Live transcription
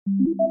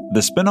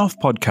The Spin-off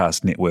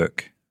Podcast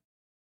Network.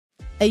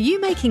 Are you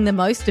making the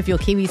most of your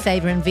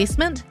KiwiSaver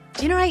investment?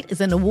 Generate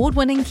is an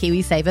award-winning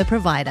KiwiSaver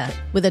provider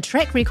with a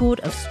track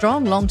record of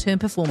strong long-term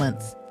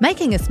performance.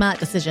 Making a smart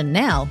decision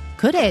now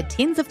could add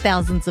tens of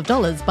thousands of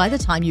dollars by the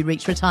time you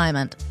reach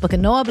retirement. Book a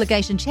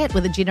no-obligation chat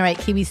with a Generate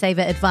KiwiSaver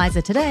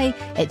advisor today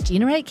at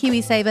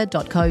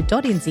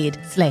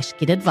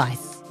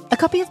generatekiwisaver.co.nz/get-advice. A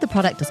copy of the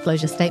product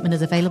disclosure statement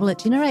is available at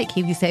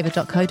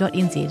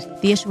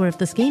generatekiwisaver.co.nz. The issuer of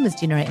the scheme is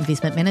Generate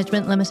Investment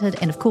Management Limited,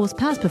 and of course,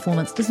 past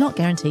performance does not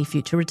guarantee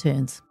future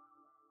returns.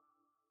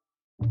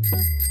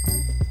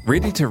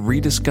 Ready to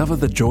rediscover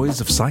the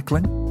joys of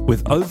cycling?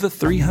 With over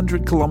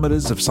 300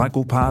 kilometres of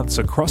cycle paths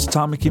across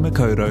Tāmaki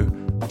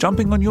Makaurau,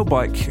 jumping on your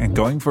bike and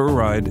going for a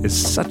ride is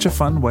such a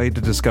fun way to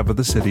discover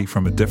the city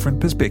from a different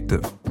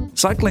perspective.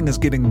 Cycling is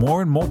getting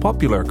more and more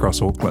popular across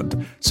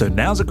Auckland, so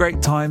now's a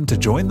great time to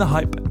join the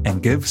hype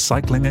and give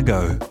cycling a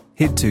go.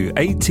 Head to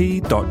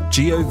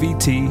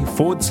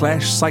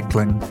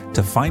at.govt/cycling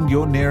to find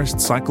your nearest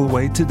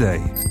cycleway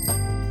today.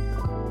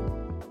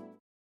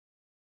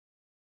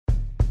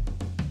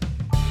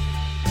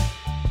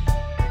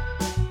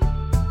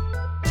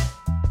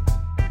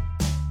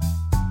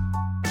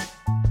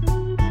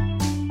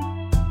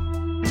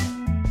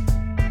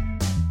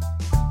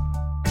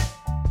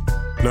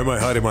 No mai,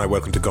 haere mai,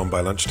 welcome to Gone by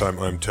Lunchtime.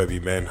 I'm Toby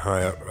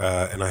Manhire,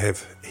 and I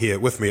have here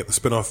with me at the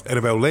spin-off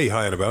Annabelle Lee.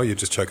 Hi Annabelle, you're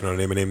just choking on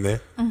an M&M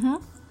there. Mm-hmm. How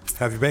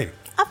have you been?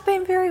 I've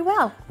been very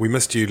well. We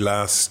missed you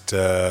last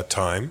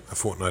time, a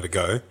fortnight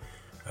ago,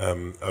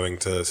 owing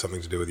to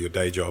something to do with your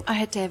day job. I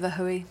had to have a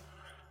hui.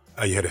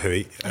 Oh, you had a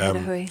hui? I had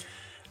a hui.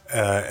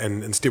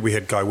 And instead we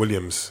had Guy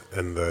Williams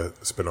in the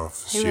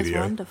spin-off studio. He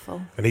was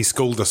wonderful. And he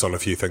schooled us on a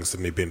few things,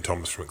 didn't he, Ben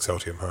Thomas from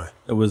Exceltium High?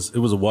 It was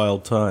a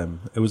wild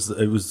time. It was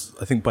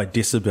I think by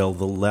decibel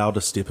the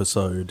loudest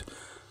episode,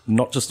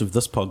 not just of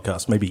this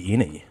podcast, maybe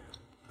any.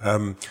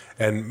 And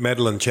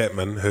Madeline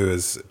Chapman, who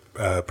is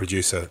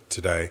producer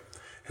today,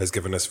 has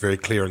given us very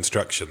clear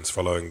instructions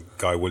following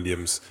Guy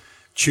Williams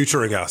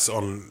tutoring us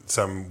on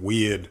some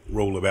weird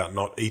rule about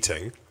not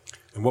eating.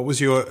 And what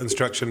was your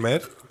instruction,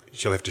 Mad?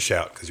 She'll have to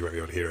shout because you won't be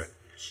able to hear her.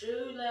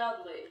 Chew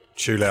loudly.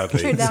 Chew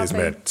loudly, says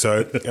Mad.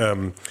 So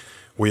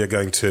we are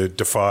going to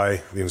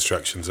defy the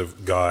instructions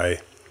of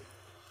Guy,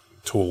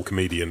 tall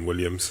comedian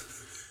Williams,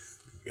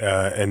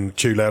 and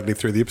chew loudly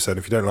through the episode.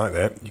 If you don't like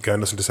that, you go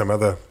and listen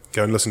to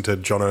go and listen to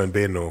Jono and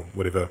Ben or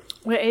whatever.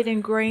 We're eating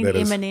green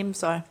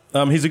M&M's though.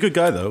 He's a good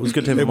guy though. It was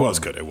good to have him on. It was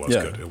good. It was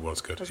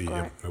good.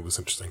 It was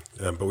interesting.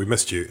 But we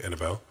missed you,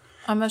 Annabelle.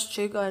 I missed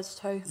you guys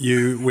too.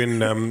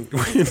 When oh,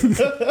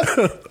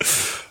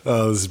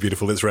 this is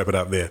beautiful. Let's wrap it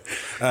up there.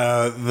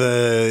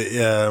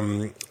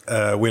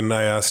 When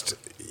I asked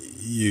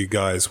you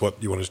guys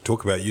what you wanted to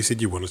talk about, you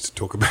said you wanted to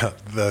talk about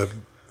the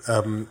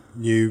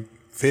new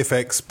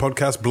Fairfax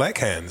podcast, Black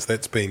Hands.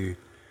 That's been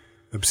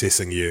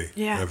obsessing you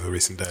over the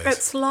recent days.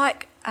 It's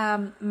like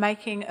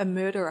making a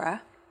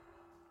murderer,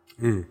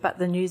 but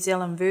the New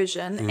Zealand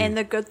version. And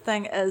the good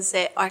thing is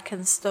that I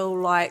can still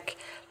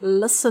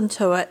listen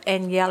to it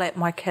and yell at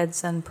my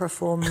kids and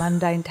perform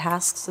mundane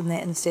tasks and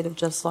that instead of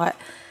just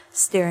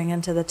staring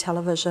into the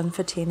television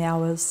for 10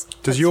 hours.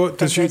 Does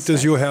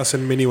your house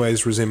in many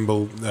ways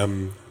resemble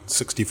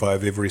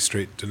 65 Every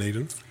Street,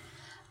 Dunedin?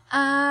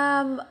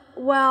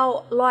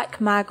 Well, like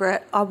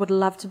Margaret, I would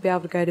love to be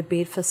able to go to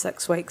bed for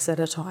 6 weeks at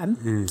a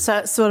time. So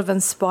it sort of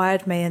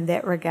inspired me in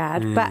that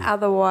regard. But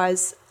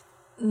otherwise,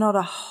 not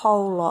a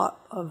whole lot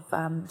of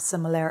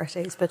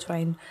similarities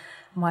between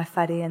my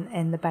whare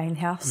and the Bain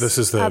house. This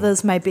is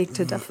others may beg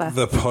to differ.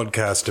 The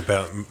podcast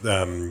about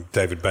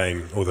David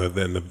Bain, or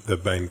the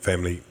Bain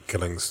family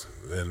killings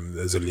a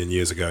zillion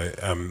years ago,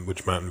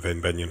 which Martin Van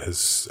Banyan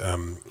has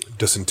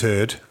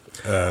disinterred.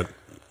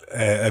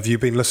 Have you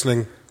been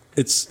listening?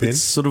 It's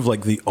sort of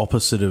like the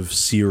opposite of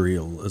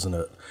Serial, isn't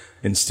it?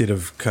 Instead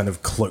of kind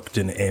of cloaked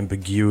in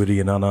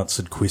ambiguity and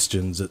unanswered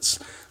questions, it's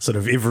sort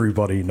of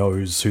everybody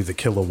knows who the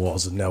killer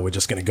was, and now we're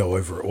just going to go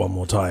over it one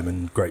more time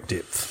in great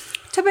depth.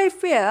 To be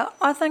fair,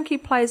 I think he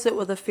plays it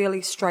with a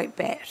fairly straight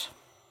bat.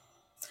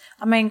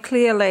 I mean,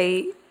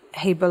 clearly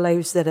he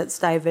believes that it's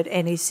David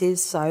and he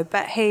says so,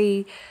 but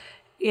he,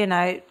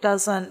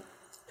 doesn't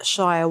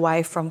shy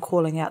away from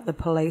calling out the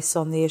police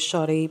on their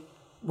shoddy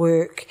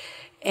work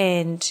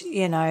and,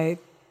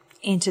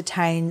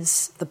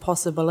 entertains the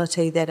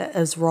possibility that it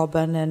is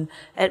Robin and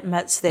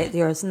admits that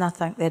there is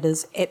nothing that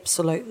is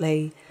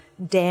absolutely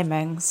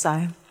damning,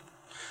 so...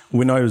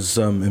 When I was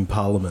in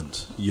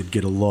Parliament, you'd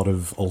get a lot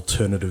of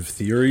alternative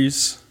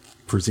theories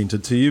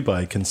presented to you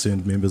by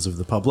concerned members of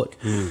the public.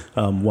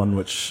 One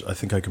which I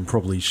think I can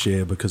probably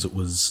share because it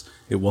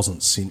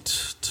wasn't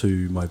sent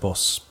to my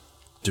boss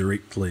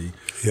directly.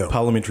 Yeah.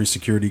 Parliamentary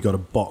Security got a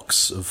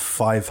box of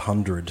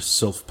 500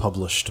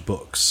 self-published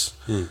books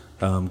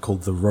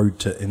called The Road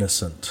to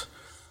Innocent,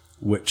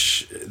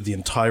 which the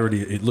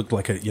entirety, it looked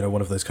like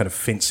one of those kind of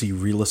fancy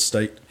real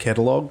estate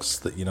catalogues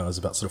that, is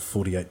about sort of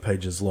 48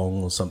 pages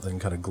long or something,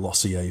 kind of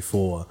glossy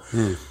A4.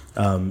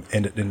 And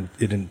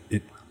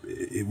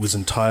it was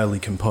entirely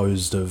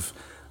composed of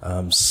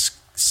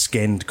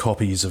scanned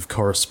copies of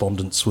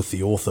correspondence with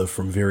the author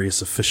from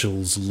various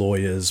officials,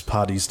 lawyers,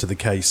 parties to the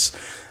case,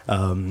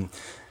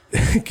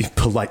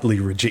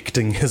 politely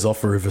rejecting his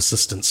offer of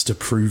assistance to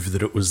prove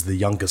that it was the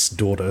youngest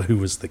daughter who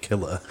was the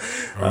killer.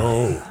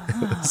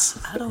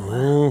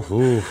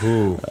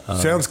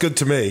 Sounds good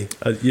to me.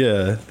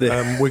 Yeah.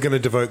 We're going to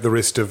devote the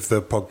rest of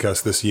the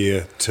podcast this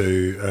year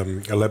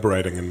to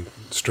elaborating and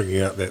stringing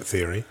out that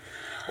theory.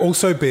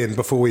 Also, Ben,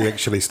 before we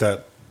actually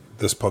start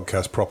this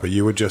podcast proper,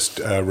 you were just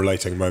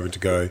relating a moment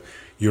ago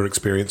your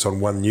experience on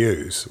One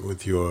News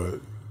with your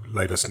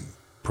latest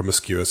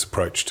promiscuous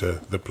approach to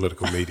the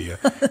political media.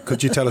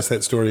 Could you tell us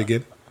that story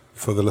again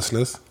for the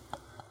listeners?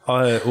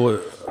 I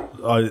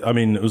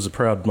mean, it was a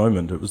proud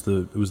moment. It was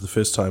the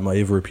first time I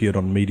ever appeared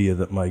on media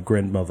that my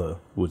grandmother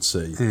would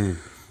see.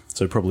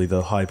 So probably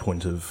the high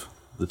point of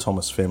the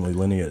Thomas family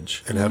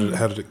lineage. And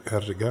how did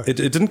it go? It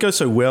didn't go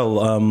so well.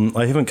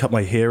 I haven't cut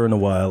my hair in a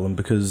while, and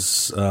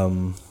because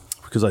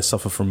I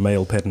suffer from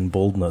male pattern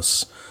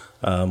baldness,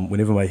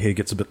 whenever my hair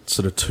gets a bit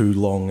sort of too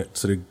long, it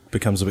sort of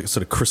becomes a bit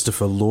sort of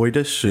Christopher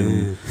Lloydish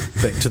and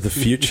Back to the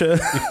Future,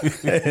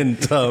 and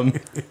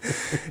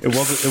it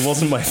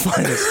wasn't my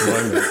finest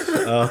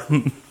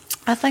moment.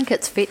 I think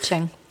it's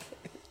fetching.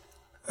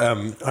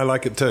 I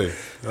like it too.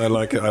 I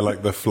like it. I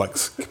like the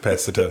flux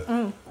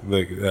capacitor.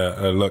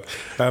 Look.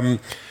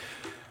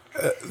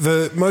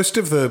 The most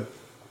of the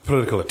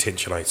political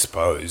attention, I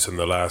suppose, in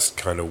the last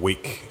kind of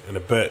week and a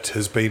bit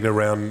has been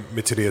around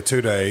Metiria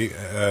Turei,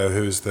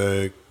 who's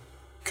the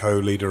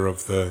co-leader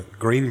of the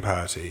Green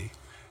Party,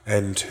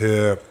 and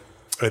her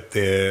at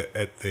their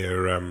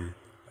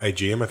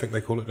AGM, I think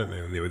they call it, don't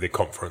they? Their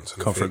conference.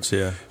 Conference,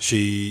 yeah.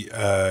 She,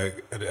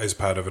 as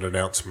part of an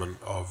announcement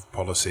of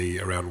policy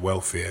around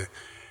welfare,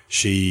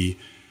 she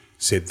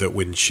said that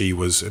when she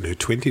was in her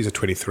 20s or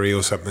 23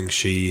 or something,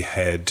 she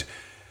had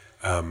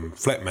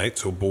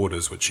flatmates or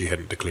boarders which she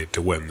hadn't declared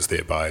to Winz,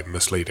 thereby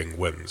misleading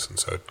Winz, and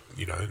so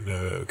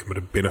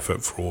committed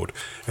benefit fraud.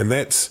 And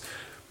that's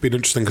been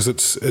interesting because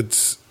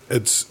it's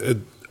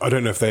I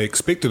don't know if they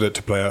expected it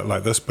to play out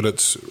like this, but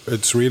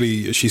it's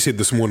really. She said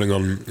this morning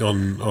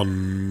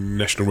on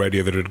national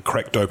radio that it had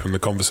cracked open the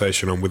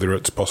conversation on whether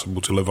it's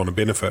possible to live on a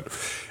benefit,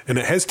 and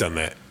it has done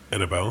that,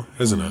 Annabelle,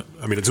 hasn't it?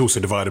 I mean, it's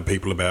also divided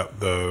people about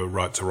the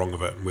rights or wrong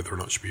of it and whether or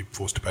not she'd be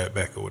forced to pay it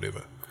back or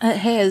whatever. It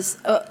has.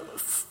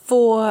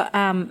 For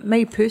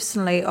me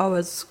personally, I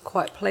was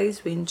quite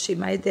pleased when she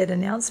made that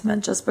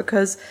announcement, just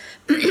because.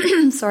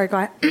 Sorry,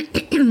 Guy.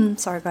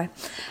 Sorry, Guy.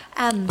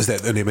 Is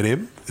that an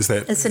M&M? Is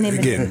that it's an M&M?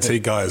 Again, see,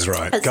 Guy is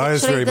right. It's Guy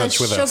is very much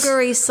with us. It's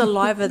sugary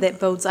saliva that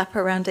builds up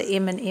around an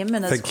M&M,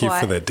 and thank you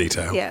for that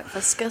detail. Yeah,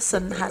 viscous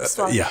and hard to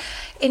swallow. Yeah.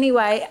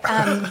 Anyway.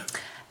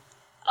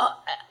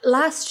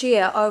 Last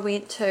year, I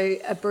went to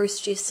a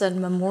Bruce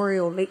Jesson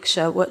memorial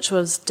lecture, which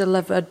was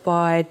delivered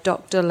by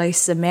Dr.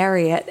 Lisa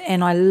Marriott,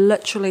 and I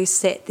literally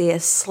sat there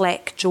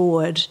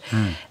slack-jawed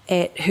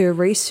at her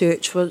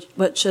research,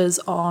 which is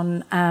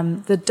on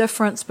the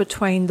difference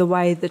between the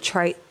way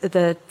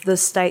the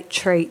state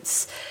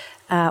treats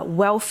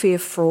welfare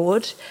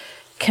fraud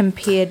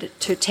compared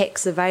to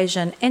tax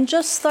evasion. And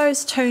just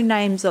those two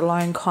names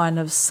alone kind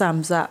of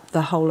sums up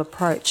the whole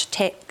approach,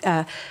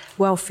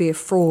 welfare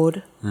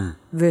fraud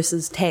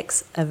versus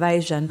tax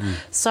evasion.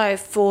 So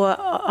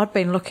I've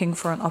been looking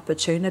for an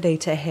opportunity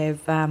to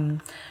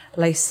have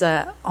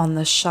Lisa on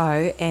the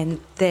show, and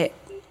that,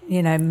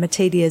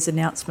 Metiria's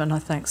announcement, I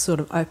think,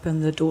 sort of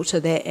opened the door to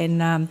that,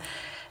 and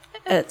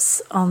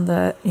it's on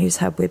the News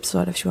Hub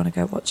website if you want to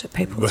go watch it,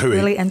 people. It's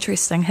really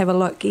interesting. Have a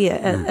look.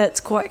 Yeah,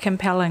 it's quite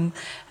compelling.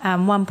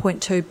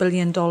 $1.2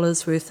 billion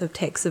worth of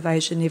tax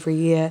evasion every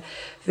year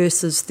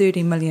versus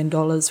 $30 million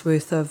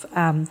worth of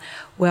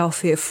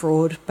welfare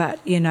fraud. But,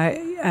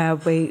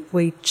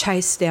 we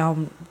chase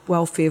down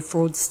welfare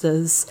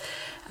fraudsters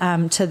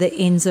to the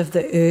ends of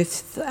the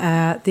earth.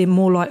 They're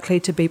more likely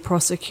to be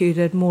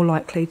prosecuted, more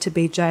likely to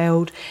be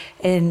jailed,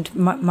 and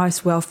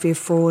most welfare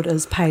fraud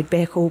is paid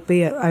back,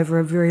 albeit over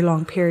a very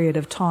long period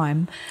of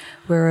time,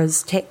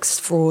 whereas tax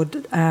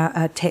fraud,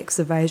 tax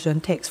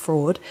evasion, tax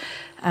fraud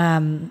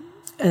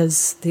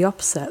is the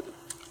opposite.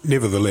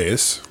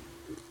 Nevertheless,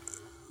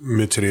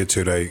 Metiria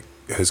Turei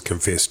has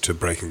confessed to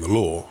breaking the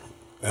law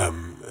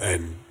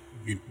and,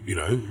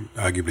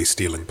 arguably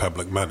stealing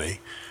public money.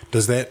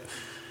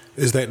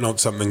 Is that not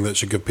something that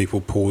should give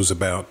people pause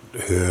about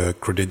her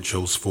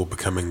credentials for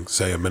becoming,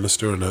 say, a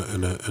minister in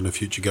a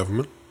future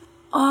government?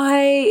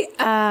 I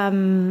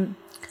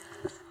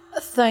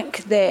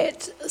think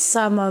that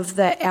some of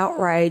the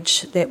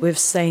outrage that we've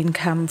seen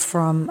come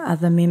from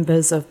other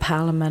members of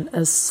Parliament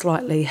is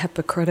slightly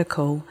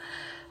hypocritical,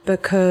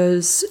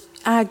 because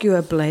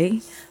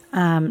arguably,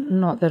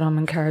 not that I'm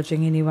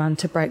encouraging anyone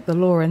to break the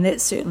law, and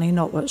that's certainly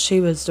not what she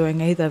was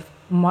doing either.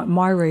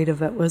 My read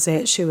of it was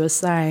that she was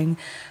saying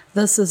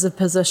this is a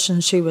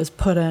position she was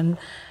put in.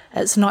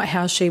 It's not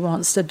how she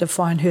wants to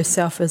define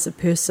herself as a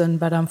person,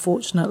 but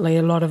unfortunately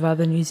a lot of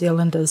other New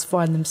Zealanders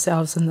find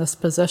themselves in this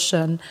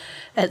position.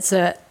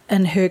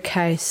 In her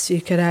case, you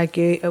could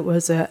argue it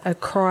was a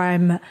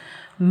crime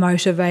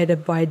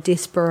motivated by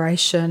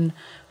desperation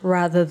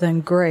rather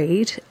than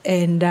greed,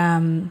 and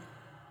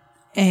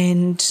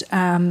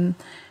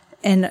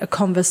a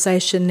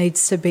conversation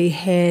needs to be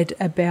had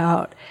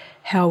about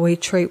how we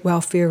treat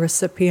welfare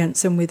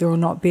recipients and whether or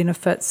not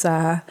benefits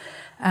are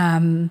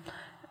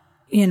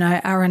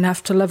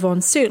enough to live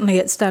on. Certainly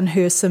it's done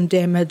her some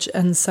damage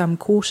in some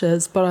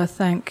quarters, but I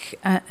think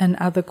in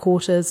other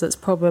quarters it's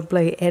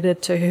probably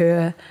added to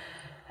her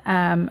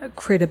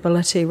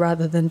credibility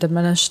rather than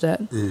diminished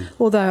it.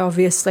 Although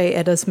obviously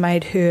it has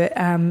made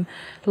her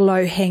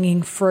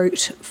low-hanging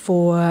fruit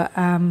for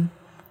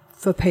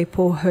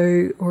people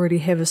who already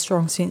have a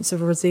strong sense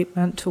of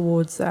resentment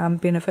towards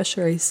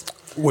beneficiaries.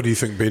 What do you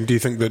think, Ben? Do you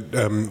think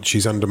that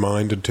she's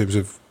undermined in terms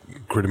of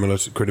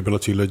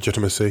credibility,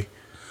 legitimacy?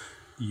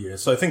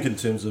 Yes, I think in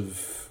terms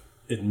of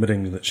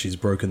admitting that she's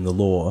broken the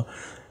law,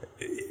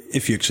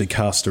 if you actually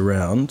cast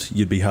around,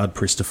 you'd be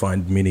hard-pressed to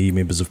find many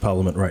members of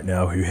Parliament right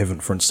now who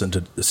haven't, for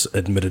instance,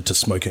 admitted to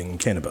smoking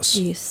cannabis.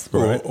 Yes.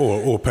 Right?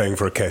 Or paying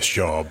for a cash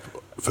job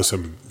for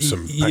some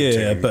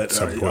yeah, but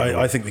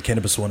I think the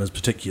cannabis one is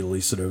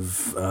particularly sort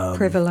of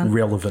prevalent,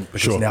 relevant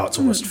because now it's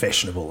almost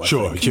fashionable.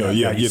 Sure, that's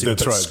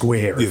right.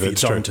 Square, yeah,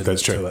 that's true.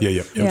 That's true.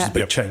 Yeah. It was a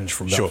big change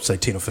from about, say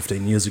 10 or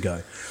 15 years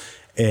ago,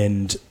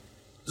 and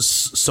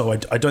so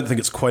I don't think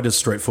it's quite as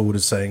straightforward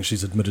as saying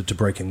she's admitted to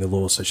breaking the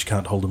law, so she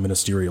can't hold a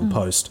ministerial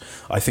post.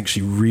 I think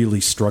she really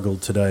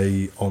struggled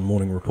today on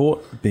Morning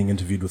Report, being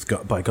interviewed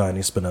by Guy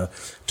Nespiner,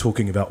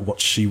 talking about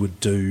what she would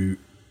do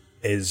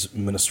as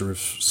Minister of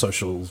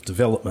Social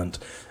Development,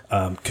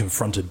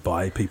 confronted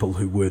by people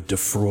who were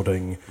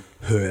defrauding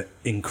her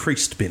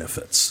increased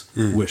benefits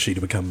were she to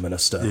become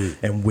minister,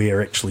 and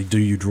where actually do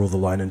you draw the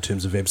line in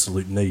terms of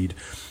absolute need?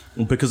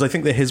 Because I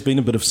think there has been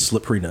a bit of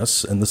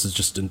slipperiness, and this is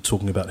just in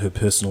talking about her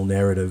personal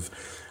narrative,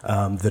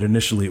 that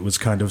initially it was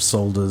kind of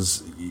sold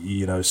as,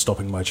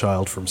 stopping my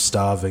child from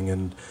starving,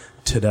 and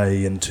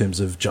today in terms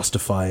of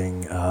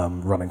justifying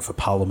running for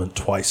Parliament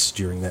twice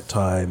during that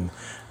time,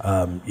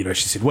 she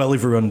said, well,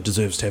 everyone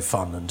deserves to have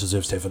fun and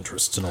deserves to have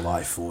interests in a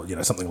life, or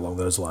something along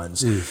those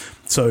lines.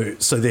 So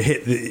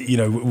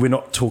we're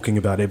not talking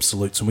about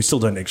absolutes, and we still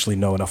don't actually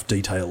know enough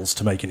details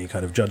to make any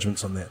kind of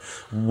judgments on that.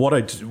 What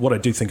I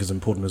do think is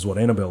important is what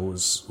Annabelle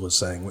was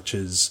saying, which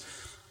is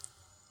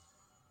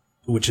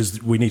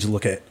we need to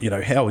look at,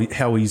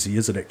 how easy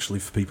is it actually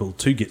for people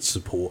to get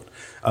support?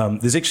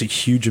 There's actually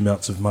huge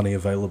amounts of money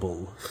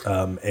available,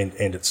 and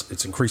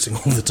it's increasing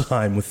all the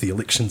time with the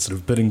election sort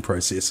of bidding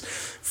process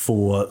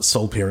for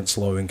sole parents,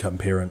 low-income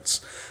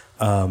parents.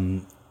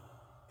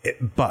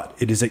 But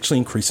it is actually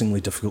increasingly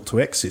difficult to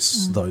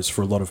access those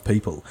for a lot of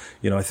people.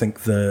 I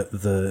think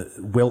the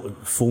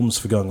forms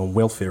for going on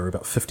welfare are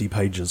about 50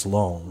 pages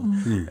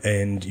long,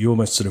 and you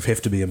almost sort of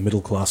have to be a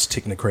middle-class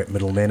technocrat,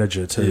 middle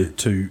manager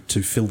to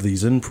fill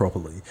these in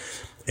properly.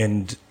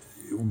 And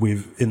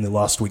in the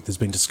last week, there's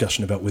been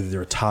discussion about whether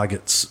there are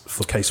targets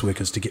for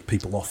caseworkers to get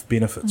people off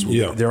benefits.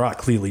 Well, there are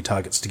clearly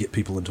targets to get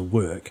people into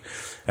work,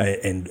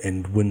 and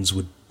Winz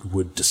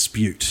would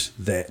dispute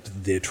that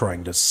they're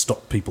trying to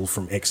stop people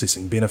from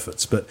accessing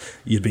benefits, but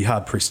you'd be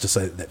hard-pressed to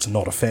say that that's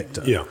not a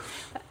factor. Yeah.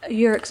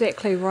 You're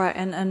exactly right,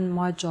 and in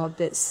my job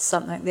that's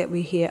something that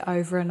we hear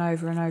over and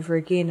over and over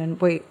again, and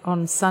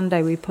on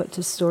Sunday we put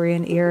a story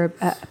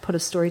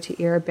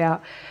to air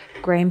about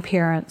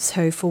grandparents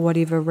who for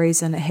whatever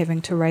reason are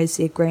having to raise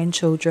their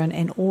grandchildren,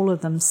 and all of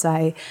them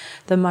say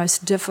the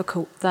most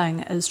difficult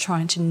thing is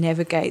trying to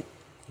navigate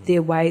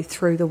their way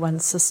through the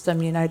Winz system.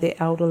 They're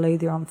elderly,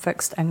 they're on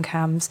fixed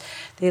incomes,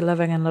 they're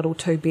living in little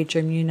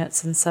 2-bedroom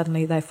units, and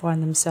suddenly they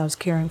find themselves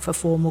caring for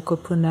 4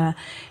 mokopuna,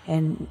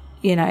 and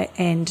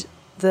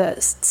the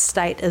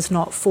state is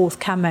not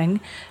forthcoming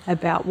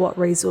about what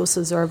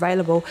resources are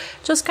available.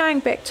 Just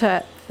going back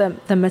to the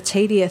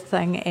Metiria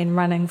thing and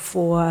running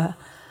for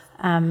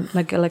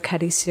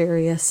Magilakari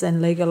Serious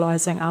and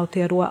legalising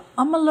Aotearoa,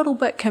 I'm a little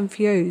bit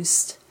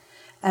confused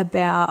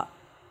about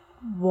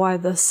why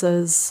this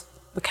has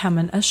become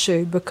an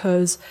issue,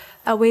 because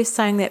are we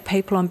saying that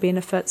people on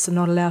benefits are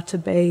not allowed to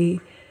be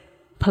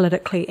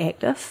politically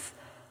active?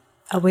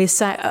 Are we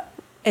saying,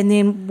 and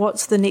then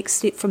what's the next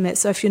step from that?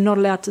 So if you're not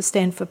allowed to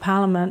stand for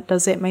Parliament,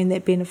 does that mean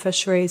that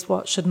beneficiaries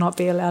should not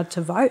be allowed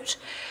to vote?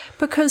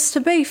 Because to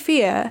be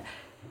fair,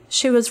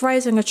 she was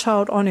raising a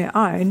child on her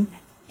own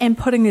and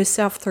putting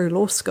herself through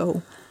law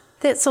school.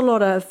 That's a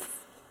lot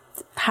of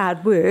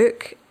hard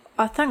work.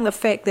 I think the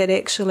fact that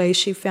actually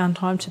she found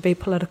time to be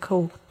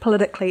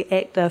politically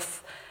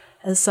active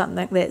is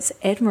something that's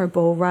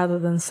admirable, rather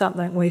than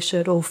something we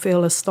should all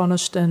feel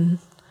astonished and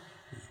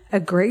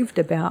aggrieved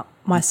about.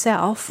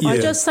 Myself, I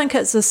just think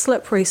it's a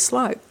slippery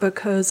slope,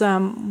 because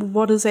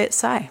what does that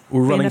say?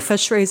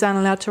 Beneficiaries aren't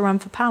allowed to run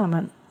for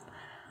Parliament.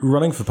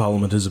 Running for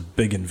Parliament is a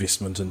big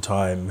investment in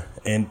time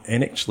and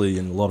actually,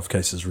 in a lot of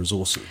cases,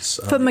 resources.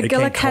 For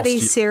Magilakari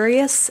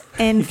Serious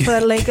and for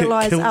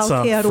legalise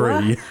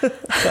Aotearoa.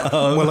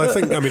 Well, I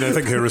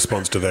think her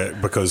response to that,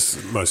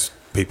 because most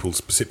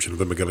people's perception of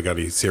the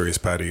McGillicuddy Serious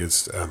Party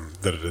is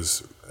that it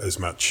is as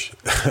much.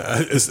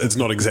 It's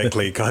not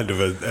exactly kind of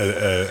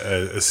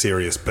a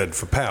serious bid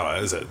for power,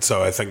 is it?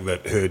 So I think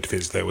that her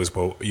defence there was,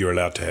 well, you're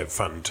allowed to have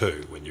fun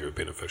too when you're a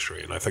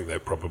beneficiary, and I think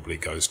that probably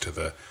goes to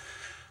the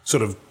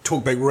sort of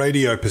talkback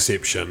radio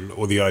perception,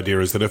 or the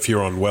idea is that if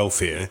you're on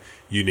welfare,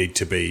 you need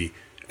to be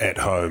at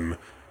home,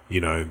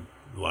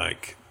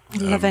 like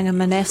living a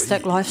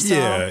monastic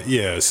lifestyle.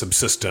 Yeah,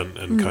 subsistent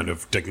and kind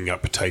of digging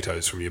up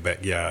potatoes from your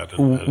backyard.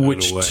 And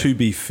Which, all that. to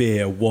be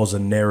fair, was a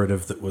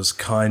narrative that was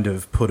kind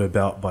of put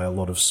about by a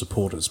lot of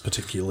supporters,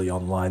 particularly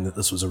online, that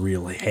this was a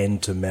real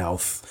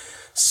hand-to-mouth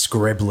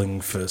scrabbling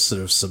for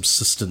sort of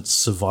subsistence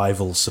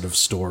survival sort of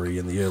story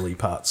in the early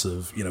parts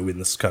of, when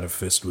this kind of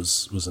first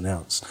was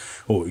announced,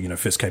 or,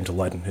 first came to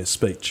light in her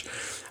speech.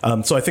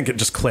 So I think it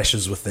just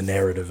clashes with the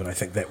narrative, and I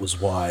think that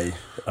was why,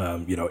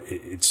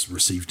 it's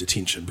received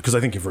attention, because I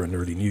think everyone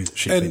already knew that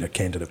she'd been a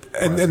candidate.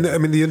 And I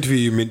mean, the interview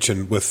you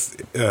mentioned with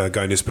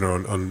Guy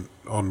Nespiner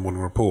on One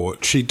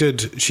Report, she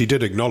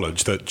did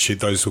acknowledge that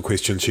those were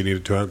questions she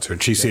needed to answer,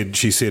 and she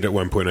said at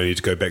one point, I need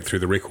to go back through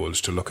the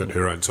records to look at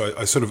her own. So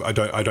I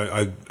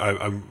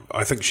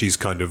think she's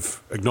kind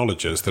of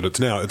acknowledges that it's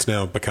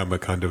now become a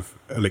kind of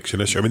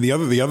election issue. I mean,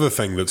 the other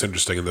thing that's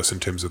interesting in this, in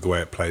terms of the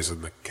way it plays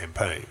in the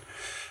campaign,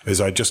 is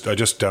I just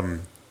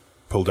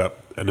pulled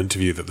up an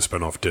interview that the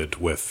Spin-Off did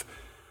with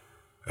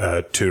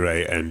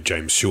Turei and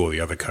James Shaw,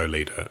 the other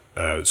co-leader,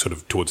 sort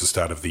of towards the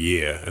start of the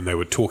year, and they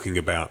were talking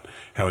about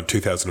how in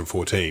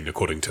 2014,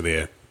 according to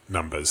their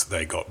numbers,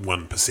 they got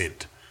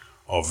 1%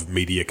 of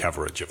media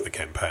coverage of the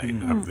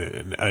campaign.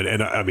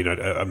 And I mean,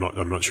 I'm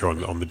not sure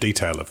on the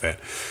detail of that,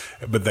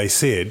 but they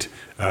said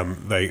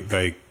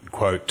they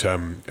quote,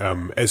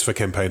 as for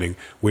campaigning,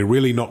 we're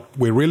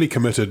really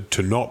committed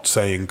to not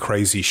saying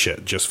crazy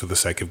shit just for the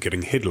sake of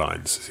getting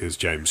headlines, says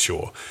James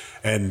Shaw.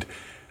 And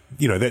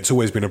that's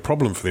always been a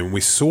problem for them.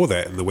 We saw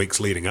that in the weeks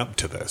leading up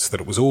to this,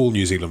 that it was all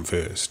New Zealand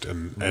first,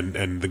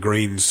 and the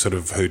Greens sort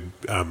of who'd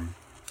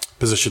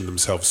positioned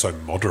themselves so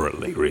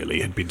moderately,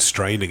 really, had been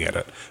straining at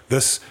it.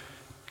 This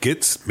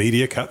gets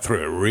media cut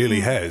through. It really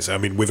has. I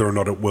mean, whether or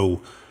not it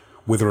will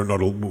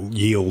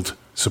yield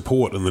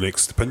support in the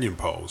next opinion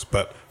polls,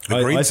 but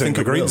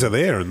the Greens are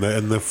there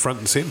in the front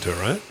and centre,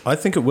 right? I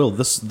think it will.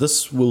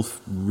 This will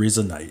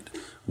resonate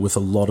with a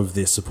lot of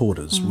their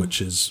supporters,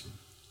 which is,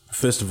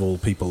 first of all,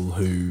 people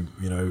who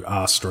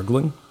are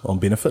struggling on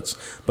benefits,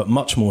 but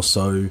much more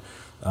so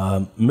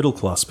middle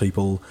class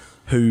people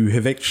who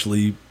have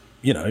actually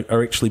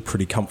are actually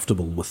pretty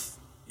comfortable with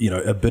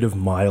a bit of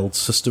mild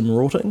system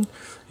rorting.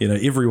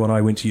 Everyone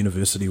I went to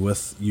university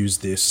with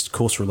used their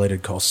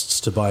course-related costs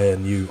to buy a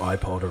new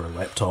iPod or a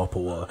laptop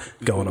or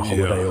go on a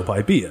holiday or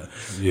buy beer.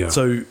 Yeah.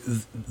 So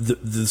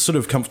the sort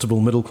of comfortable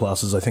middle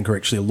classes, I think, are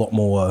actually a lot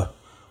more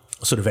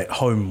sort of at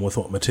home with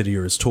what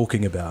Metiria is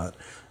talking about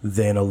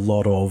than a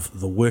lot of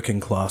the working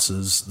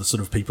classes, the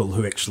sort of people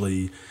who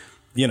actually,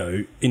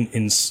 I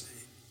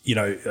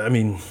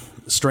mean,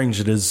 strange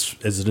as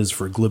it is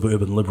for a glib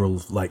urban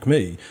liberal like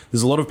me,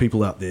 there's a lot of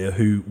people out there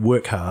who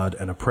work hard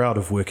and are proud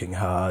of working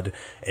hard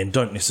and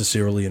don't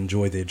necessarily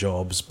enjoy their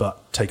jobs,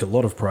 but take a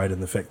lot of pride in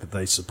the fact that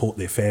they support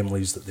their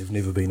families, that they've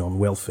never been on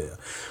welfare.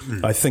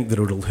 I think that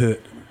it'll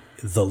hurt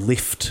the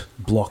left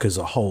bloc as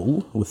a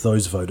whole with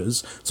those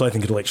voters, so I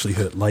think it'll actually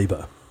hurt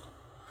Labour.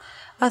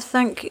 I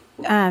think,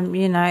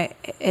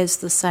 as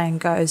the saying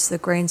goes, the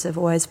Greens have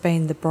always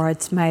been the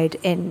bridesmaid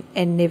and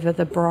never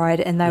the bride,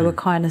 and they were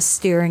kind of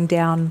staring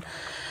down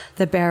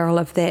the barrel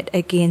of that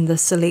again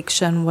this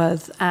election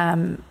with,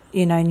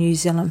 New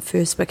Zealand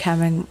First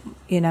becoming,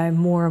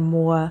 more and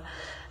more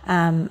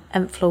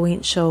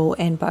influential,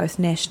 and both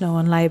National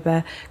and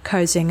Labour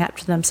cozying up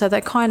to them. So they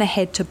kind of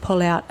had to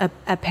pull out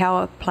a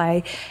power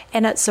play,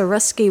 and it's a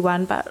risky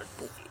one, but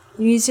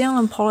New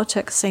Zealand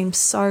politics seems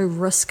so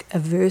risk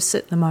averse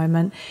at the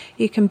moment.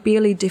 You can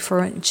barely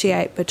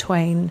differentiate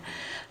between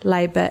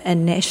Labour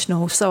and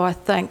National. So I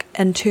think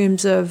in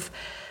terms of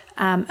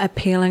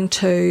appealing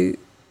to,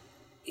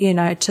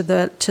 to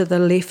the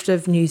left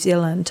of New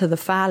Zealand, to the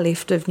far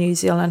left of New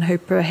Zealand, who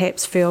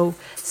perhaps feel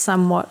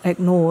somewhat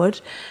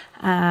ignored,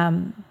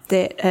 that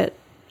it,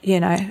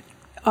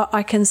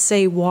 I can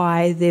see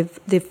why they've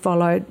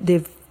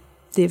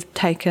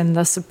taken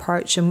this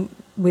approach, and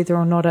whether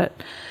or not it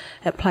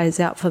plays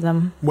out for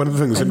them. One of the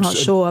things I'm not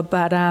sure,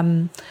 but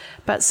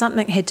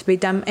something had to be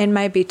done, and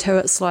maybe too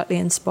it's slightly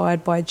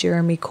inspired by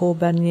Jeremy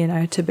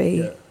Corbyn, to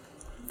be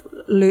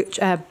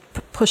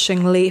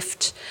pushing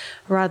left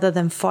rather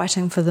than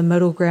fighting for the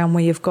middle ground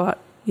where you've got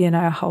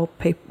a whole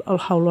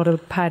lot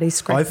of parties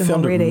scrapping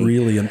already. I found it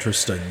really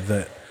interesting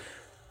that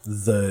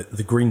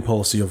the Green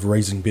policy of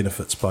raising core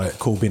benefits by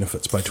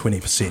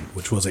 20%,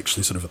 which was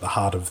actually sort of at the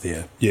heart of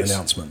their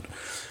announcement,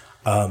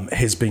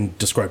 has been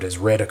described as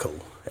radical,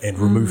 and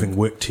removing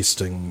work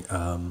testing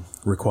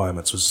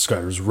requirements was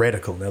described as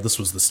radical. Now, this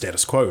was the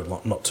status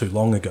quo not too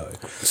long ago.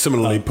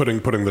 Similarly,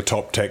 putting the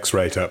top tax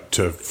rate up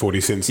to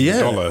 40 cents on the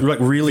dollar, like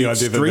really the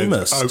idea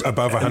extremist, that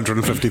above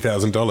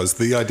 $150,000.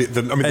 The idea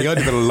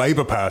that a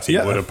Labour Party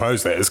would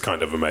oppose that is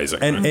kind of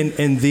amazing.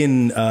 And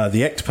then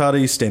the ACT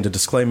Party, standard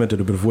disclaimer,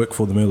 did a bit of work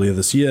for them earlier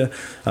this year.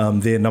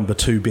 Their number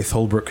 2, Beth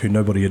Holbrook, who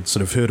nobody had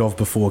sort of heard of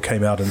before,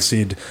 came out and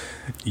said,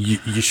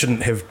 you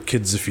shouldn't have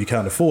kids if you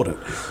can't afford it.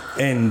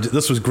 And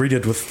this was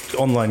greeted with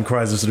online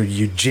cries of sort of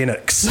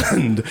eugenics.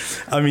 And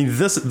I mean,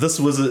 this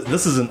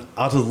is an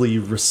utterly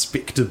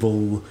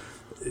respectable,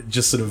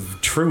 just sort of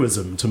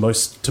truism to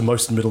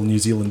most middle New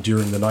Zealand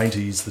during the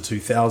 90s, the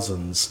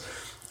 2000s.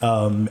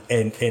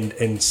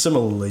 And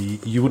similarly,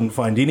 you wouldn't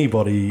find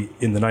anybody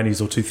in the 90s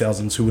or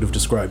 2000s who would have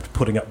described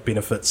putting up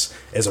benefits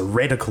as a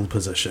radical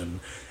position.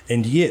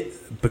 And yet,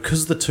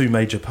 because the two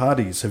major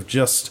parties have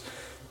just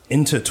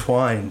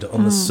intertwined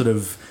on this sort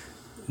of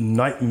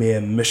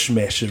nightmare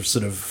mishmash of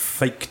sort of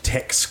fake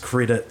tax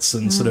credits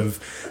and sort of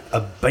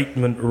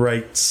abatement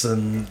rates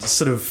and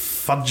sort of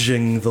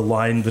fudging the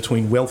line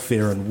between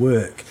welfare and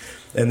work,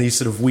 and these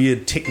sort of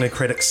weird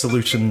technocratic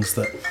solutions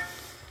that...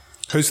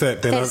 Who's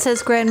that? That's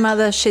his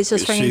grandmother. She's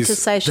just ringing to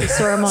say she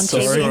saw him on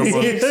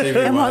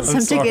TV and wants him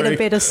to get a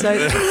better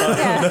suit.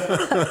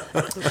 Yeah.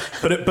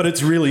 But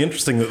it's really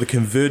interesting that the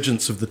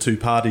convergence of the two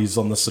parties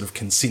on this sort of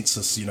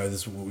consensus,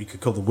 this what we could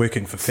call the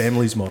working for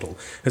families model,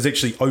 has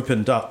actually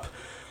opened up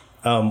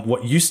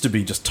what used to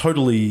be just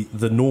totally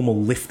the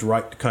normal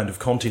left-right kind of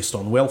contest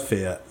on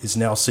welfare is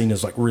now seen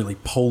as like really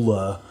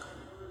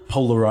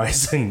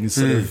polarizing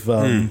sort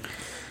of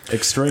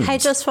extremes. Hey,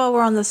 just while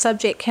we're on the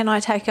subject, can I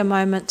take a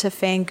moment to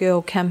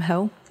fangirl Kim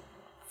Hill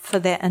for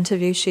that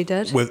interview she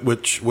did? With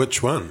which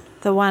one?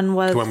 The one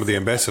with the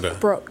ambassador.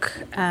 Brooke,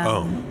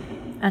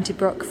 Auntie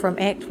Brooke from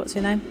ACT. What's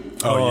her name?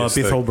 Yes,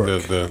 Beth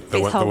Holbrook. The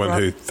one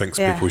who thinks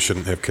people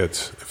shouldn't have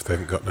kids if they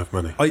haven't got enough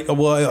money. I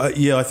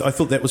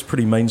thought that was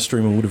pretty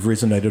mainstream and would have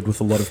resonated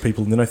with a lot of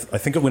people. And then I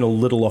think it went a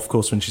little off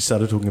course when she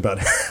started talking about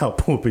how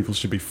poor people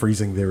should be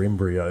freezing their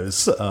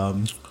embryos.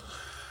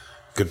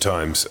 Good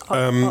times.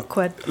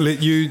 Awkward.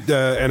 You,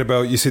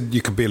 Annabelle, you said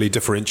you could barely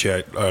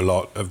differentiate a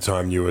lot of the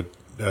time. You were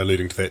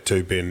alluding to that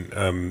too,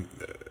 Ben,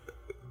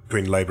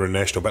 between Labour and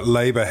National. But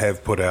Labour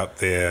have put out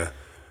their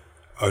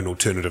own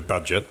alternative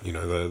budget,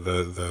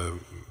 the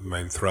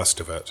main thrust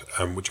of it,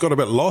 which got a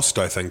bit lost,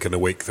 I think, in a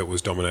week that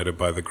was dominated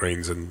by the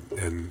Greens and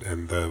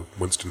the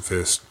Winston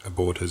First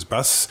aboard his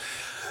bus.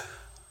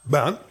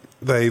 But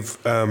they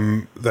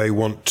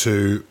want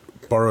to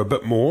borrow a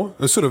bit more.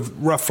 It's sort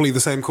of roughly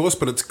the same course,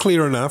 but it's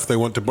clear enough. They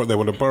want to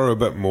borrow a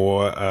bit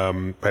more,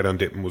 pay down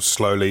debt more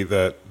slowly.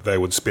 That they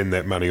would spend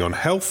that money on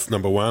health,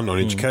 number one, on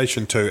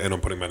education, two, and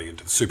on putting money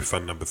into the super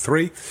fund, number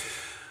three.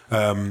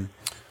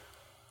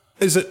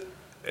 Is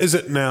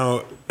it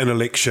now an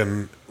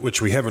election which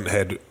we haven't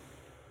had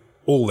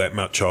all that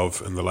much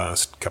of in the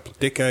last couple of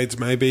decades,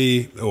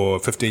 maybe, or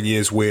 15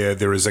 years, where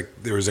there is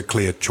a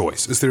clear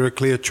choice? Is there a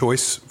clear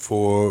choice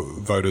for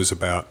voters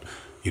about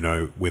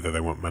whether they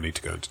want money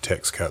to go into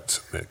tax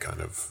cuts and that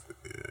kind of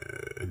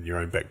in your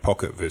own back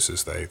pocket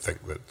versus they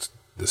think that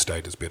the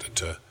state is better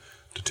to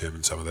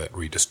determine some of that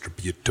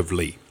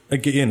redistributively?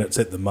 Again, it's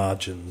at the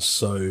margins.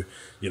 So,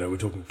 we're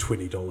talking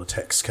 $20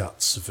 tax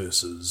cuts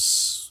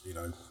versus,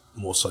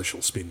 more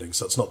social spending.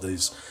 So it's not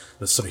this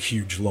sort of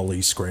huge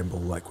lolly scramble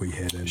like we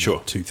had in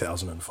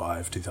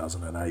 2005,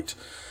 2008.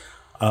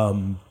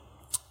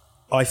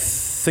 I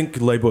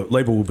think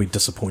Labour will be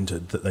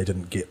disappointed that they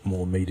didn't get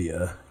more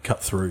media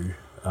cut through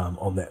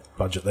on that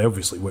budget. They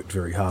obviously worked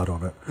very hard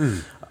on it.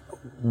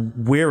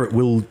 Where it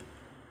will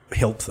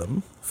help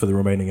them for the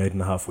remaining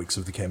 8.5 weeks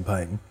of the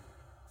campaign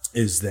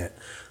is that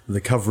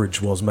the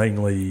coverage was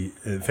mainly,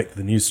 in fact,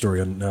 the news story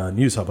on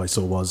News Hub I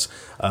saw was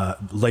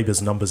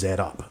Labour's numbers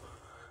add up.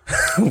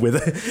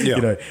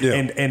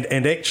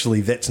 And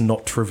actually that's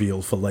not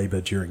trivial for Labour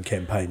during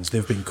campaigns.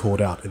 They've been caught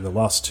out in the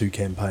last two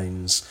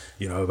campaigns,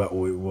 about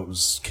what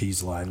was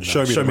Key's line?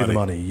 Show me the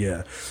money,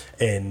 yeah.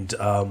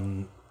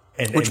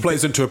 Which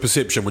plays into a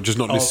perception which is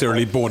not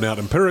necessarily borne out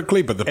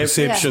empirically, but the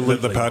perception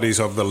that the parties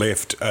of the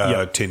left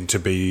tend to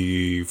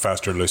be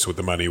faster and looser with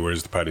the money,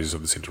 whereas the parties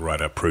of the centre-right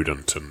are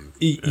prudent. And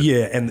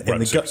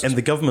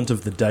the government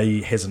of the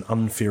day has an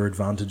unfair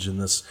advantage in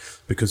this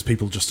because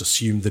people just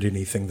assume that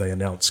anything they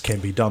announce can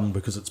be done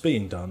because it's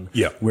being done.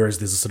 Yeah. Whereas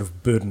there's a sort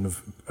of burden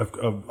of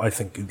I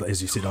think,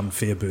 as you said,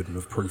 unfair burden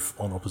of proof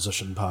on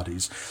opposition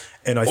parties.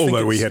 And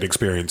although we had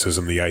experiences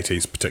in the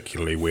 80s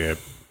particularly where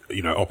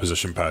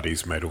opposition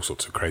parties made all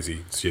sorts of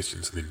crazy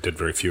suggestions and then did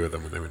very few of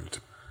them when they went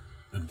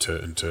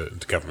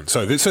into government.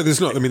 So there's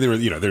not. I mean,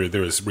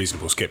 there is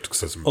reasonable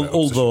scepticism.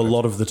 Although a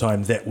lot of the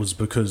time that was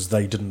because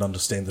they didn't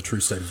understand the true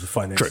state of the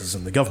finances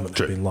and the government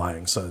had been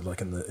lying. So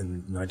like in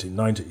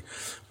 1990,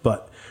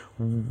 but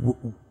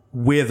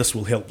where this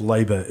will help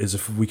Labour is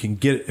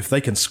if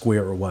they can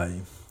square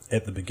away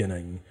at the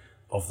beginning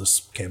of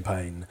this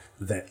campaign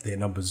that their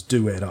numbers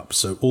do add up.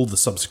 So all the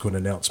subsequent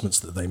announcements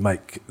that they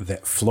make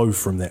that flow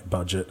from that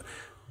budget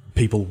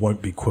people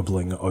won't be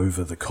quibbling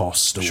over the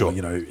cost or, Sure.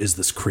 Is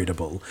this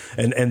credible?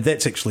 And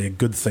that's actually a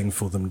good thing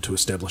for them to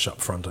establish up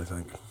front, I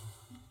think.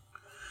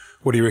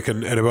 What do you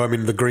reckon, Annabelle? I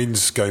mean, the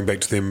Greens, going back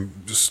to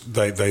them,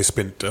 they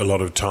spent a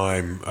lot of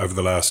time over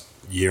the last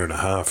year and a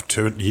half,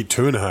 two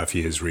and a half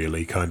years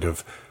really, kind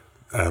of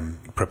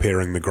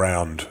preparing the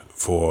ground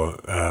for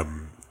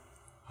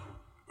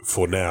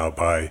now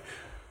by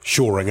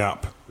shoring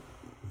up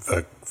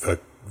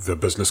the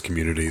business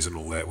communities and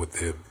all that with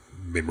their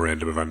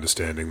memorandum of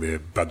understanding, their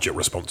budget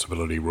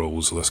responsibility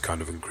rules, all this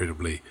kind of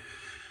incredibly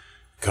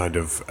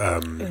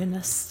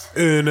earnest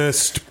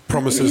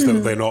promises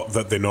that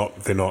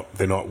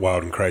they're not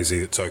wild and crazy.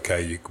 It's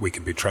okay. We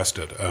can be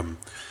trusted.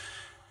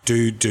 Do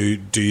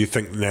you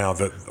think now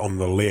that on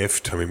the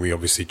left, I mean, we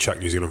obviously chuck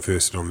New Zealand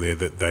First on there,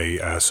 that they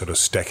are sort of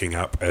stacking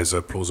up as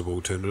a plausible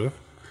alternative?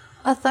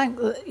 I think,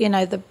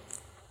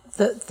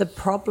 the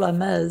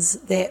problem is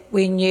that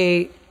when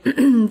you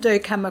do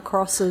come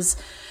across as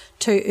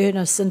too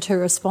earnest and too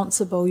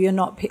responsible, you're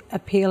not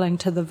appealing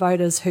to the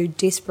voters who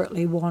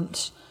desperately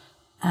want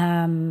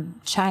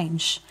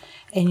change,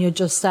 and you're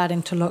just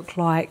starting to look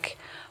like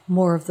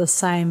more of the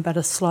same but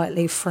a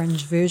slightly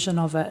fringe version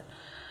of it.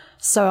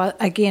 So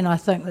again, I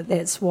think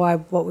that's why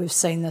what we've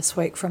seen this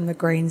week from the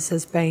Greens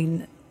has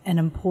been an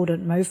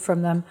important move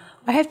from them.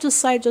 I have to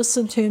say, just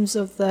in terms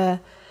of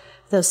the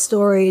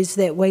stories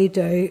that we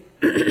do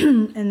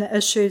and the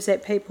issues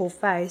that people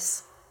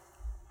face,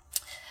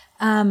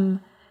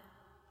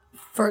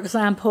 for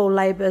example,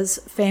 Labour's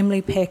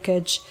family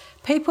package,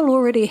 people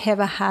already have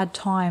a hard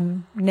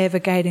time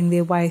navigating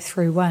their way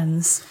through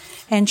Winz,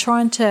 and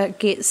trying to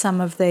get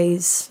some of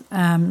these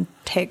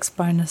tax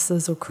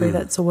bonuses or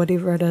credits or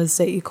whatever it is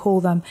that you call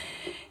them,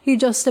 you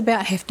just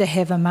about have to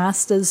have a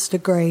master's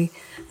degree.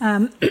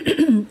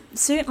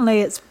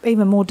 Certainly it's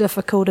even more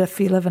difficult if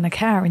you live in a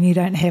car and you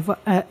don't have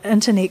an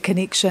internet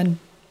connection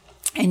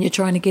and you're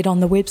trying to get on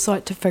the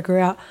website to figure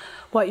out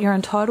what you're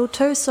entitled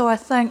to. So I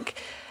think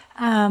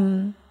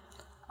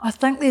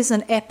there's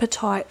an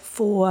appetite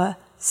for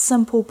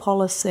simple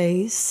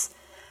policies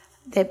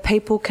that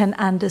people can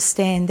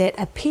understand that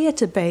appear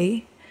to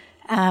be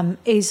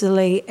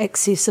easily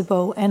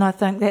accessible, and I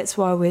think that's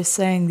why we're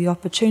seeing the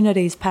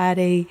Opportunities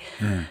Party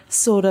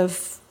sort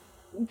of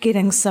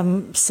getting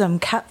some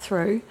cut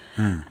through,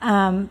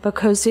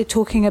 because they're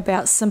talking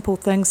about simple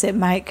things that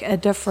make a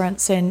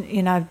difference.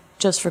 And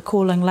just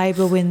recalling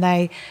Labour when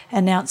they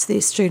announced their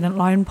student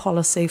loan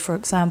policy, for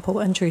example,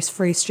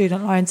 interest-free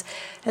student loans,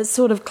 it's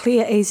sort of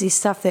clear, easy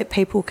stuff that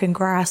people can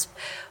grasp.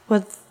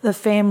 With the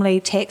family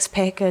tax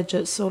package,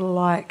 it's sort of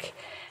like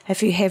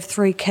if you have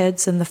 3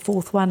 kids and the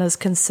 4th one is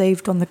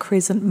conceived on the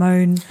crescent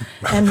moon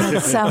in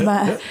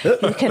midsummer,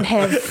 you can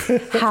have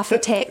half a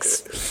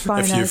tax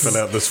bonus. If you fill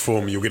out this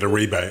form, you'll get a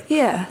rebate.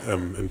 Yeah.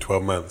 In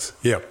 12 months.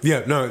 Yeah.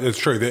 No, it's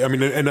true. I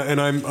mean, and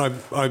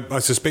I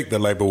suspect that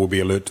Labour will be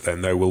alert to that,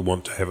 and they will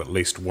want to have at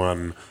least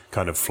one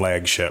kind of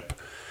flagship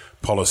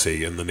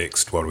policy in the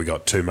next. We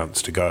got 2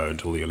 months to go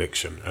until the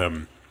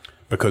election,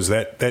 because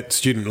that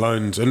student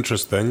loans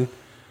interest thing,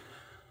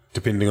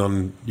 depending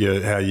on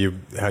how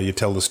you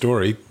tell the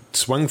story,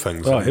 swung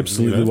things. Oh,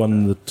 absolutely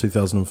won the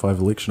 2005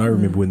 election. I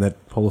remember when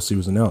that policy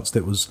was announced.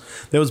 That was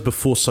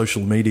before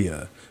social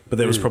media, but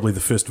that was probably the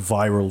first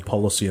viral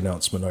policy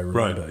announcement I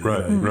remember.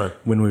 Right.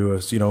 When we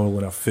were, all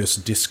in our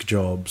first desk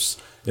jobs,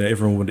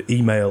 everyone would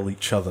email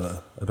each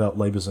other about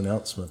Labour's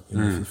announcement for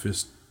the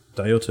first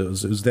day or two. It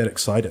was that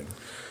exciting.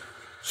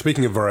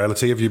 Speaking of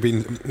virality, have you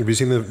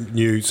seen the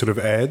new sort of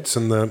ads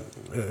and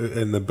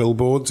the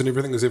billboards and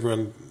everything? Is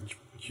everyone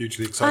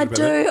hugely excited about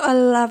that? I do. I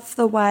love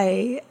the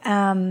way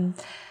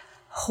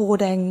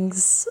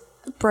hoardings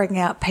bring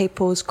out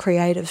people's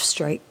creative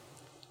streak.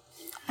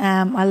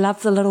 I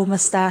love the little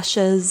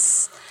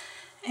moustaches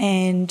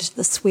and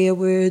the swear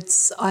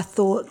words. I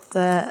thought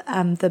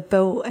the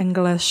Bill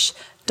English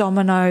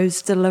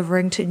Dominoes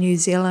delivering to New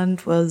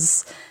Zealand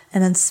was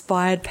an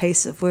inspired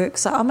piece of work.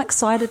 So I'm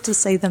excited to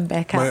see them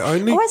back up. I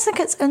always think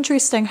it's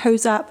interesting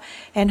who's up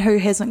and who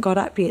hasn't got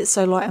up yet.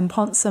 So like in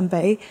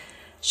Ponsonby,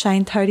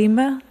 Shane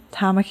Taurima,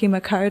 Tāmaki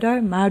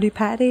Makaurau, Māori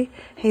Party,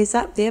 he's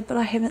up there, but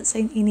I haven't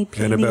seen any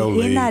Pēni Annabelle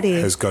Lee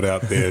Henare. has got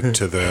out there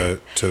to the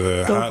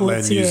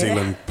Heartland New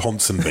Zealand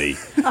Ponsonby.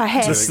 I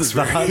have. This is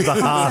the heart of the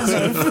heart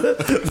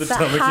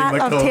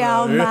of Te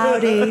Ao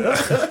Māori.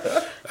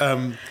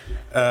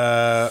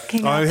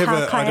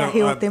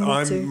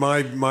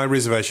 My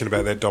reservation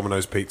about that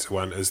Domino's Pizza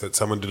one is that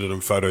someone did it in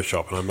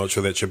Photoshop, and I'm not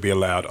sure that should be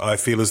allowed. I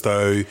feel as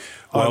though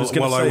I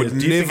would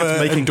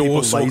never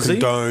endorse or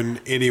condone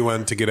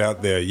anyone to get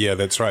out there. Yeah,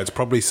 that's right. It's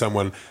probably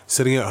someone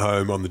sitting at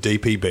home on the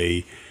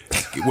DPB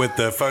with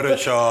the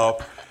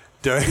Photoshop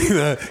doing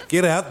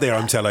get out there,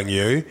 I'm telling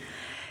you.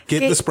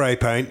 Get the spray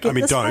paint.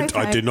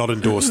 I do not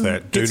endorse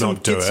that. Do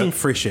not do it. Get some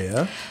fresh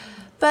air.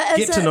 But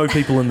get to know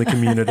people in the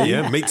community.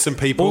 Yeah, meet some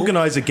people.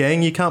 Organise a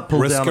gang. You can't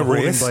pull down a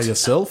hoarding by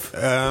yourself.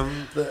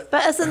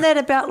 But isn't that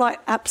about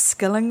like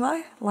upskilling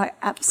though?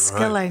 Like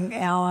upskilling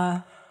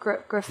our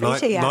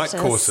graffiti artists.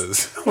 Night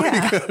courses.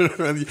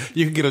 Yeah.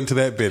 You can get into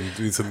that, Ben,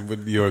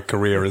 with your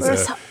career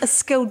as a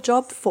skilled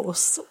job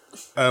force.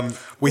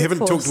 We haven't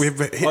talked. We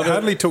have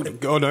hardly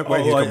talked. Oh no!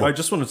 Wait, I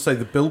just wanted to say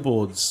the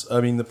billboards.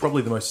 I mean,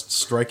 probably the most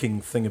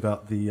striking thing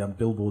about the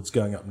billboards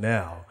going up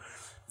now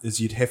is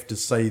you'd have to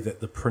say that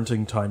the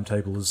printing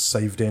timetable has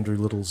saved Andrew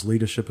Little's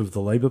leadership of the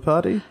Labour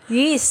Party.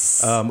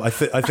 Yes. I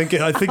think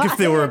if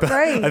there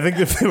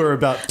were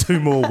about 2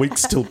 more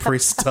weeks till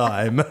press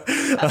time,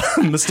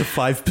 Mr.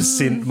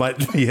 5%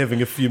 might be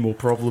having a few more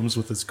problems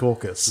with his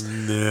caucus.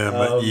 Yeah,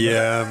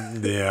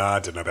 I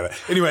don't know about that.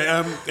 Anyway,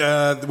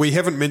 we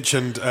haven't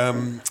mentioned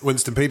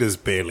Winston Peters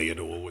barely at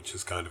all, which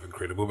is kind of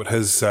incredible. But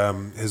his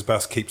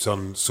bus keeps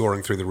on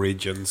soaring through the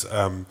regions.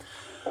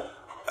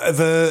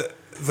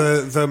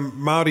 The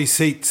Māori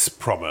seats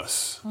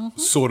promise,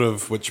 sort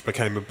of, which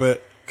became a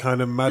bit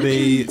kind of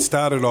muddy. It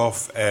started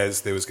off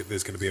as there's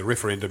going to be a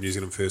referendum. New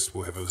Zealand First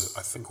will have,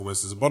 I think,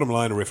 almost as a bottom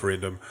line, a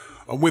referendum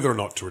on whether or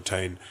not to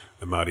retain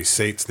the Māori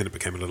seats. Then it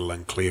became a little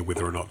unclear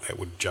whether or not that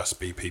would just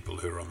be people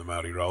who are on the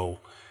Māori roll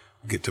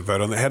get to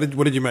vote on that.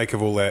 What did you make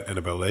of all that,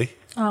 Annabelle Lee?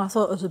 Oh, I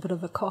thought it was a bit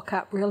of a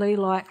cock-up, really.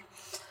 Like,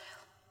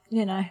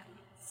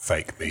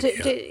 Fake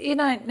media. You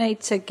don't need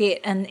to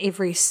get into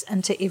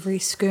every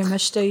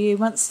skirmish, do you,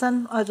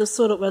 Winston? I just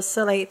thought it was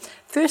silly.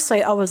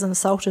 Firstly, I was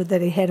insulted that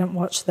he hadn't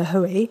watched the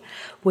Hui,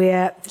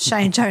 where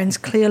Shane Jones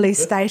clearly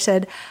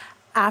stated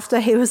after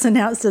he was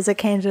announced as a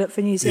candidate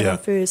for New Zealand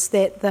First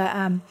that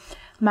the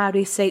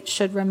Māori seats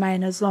should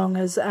remain as long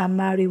as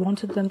Māori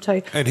wanted them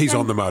to. And he's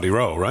on the Māori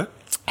roll, right?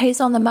 He's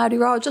on the Māori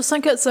roll. I just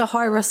think it's a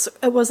high risk.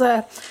 It was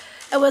an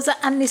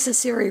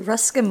unnecessary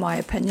risk, in my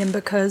opinion,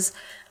 because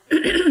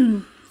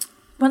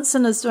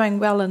Winston is doing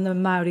well in the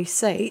Māori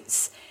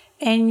seats,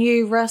 and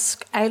you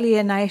risk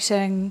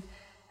alienating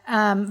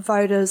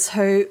voters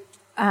who,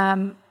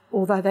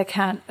 although they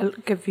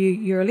can't give you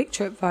your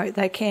electorate vote,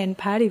 they can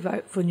party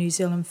vote for New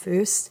Zealand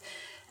First.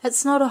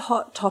 It's not a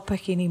hot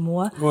topic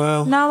anymore.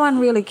 Well, no one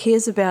really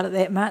cares about it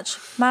that much.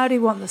 Māori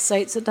want the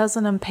seats. It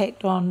doesn't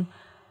impact on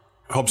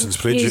Hobson's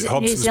Pledge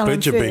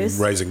have been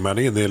raising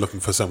money, and they're looking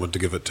for someone to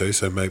give it to.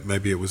 So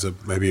maybe it was a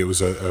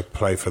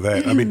play for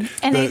that. I mean,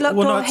 and he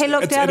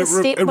looked out of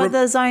step with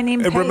his own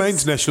MPs. It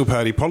remains National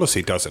Party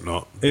policy, does it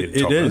not?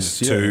 It is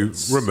to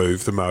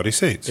remove the Māori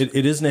seats.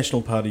 It is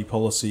National Party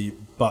policy,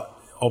 but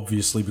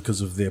obviously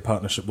because of their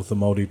partnership with the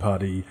Māori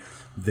Party,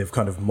 they've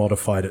kind of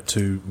modified it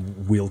to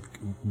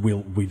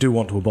we do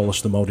want to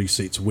abolish the Māori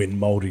seats when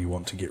Māori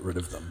want to get rid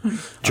of them.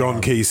 John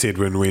Key said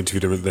when we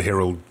interviewed him at the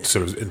Herald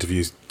sort of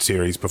interview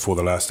series before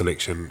the last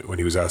election, when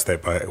he was asked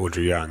that by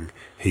Audrey Young,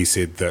 he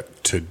said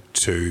that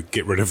to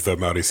get rid of the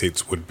Māori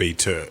seats would be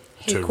to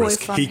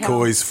risk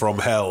hikois from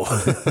hell.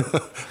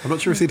 I'm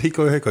not sure if he said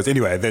hikoi or hikois.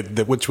 Anyway,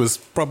 which was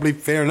probably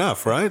fair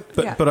enough, right?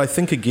 But I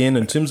think, again,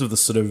 in terms of the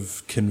sort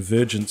of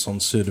convergence on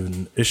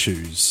certain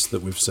issues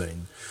that we've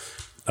seen,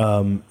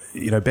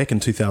 back in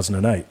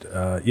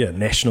 2008,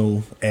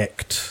 National,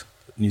 ACT,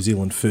 New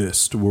Zealand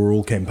First were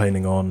all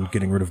campaigning on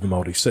getting rid of the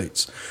Māori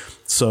seats.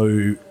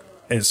 So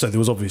there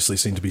was obviously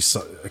seen to be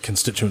a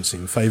constituency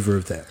in favour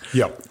of that.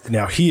 Yep.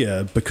 Now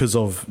here, because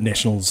of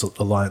National's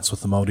alliance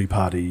with the Māori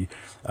Party,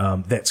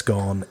 that's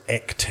gone.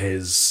 ACT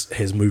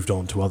has moved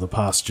on to other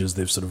pastures.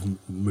 They've sort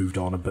of moved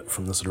on a bit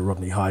from the sort of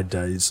Rodney Hyde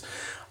days.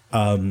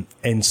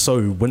 And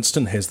so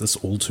Winston has this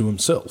all to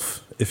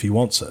himself if he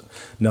wants it.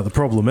 Now, the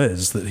problem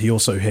is that he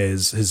also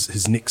has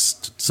his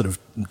next sort of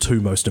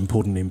 2 most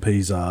important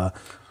MPs are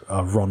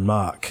Ron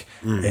Mark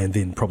and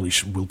then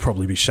will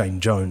probably be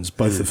Shane Jones,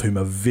 both of whom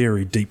are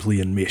very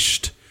deeply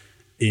enmeshed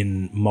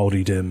in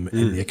Māoridom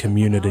in their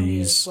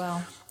communities.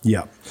 Well.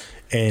 Yeah.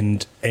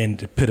 And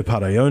Peter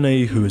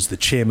Pareone, who is the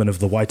chairman of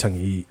the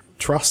Waitangi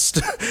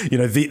Trust,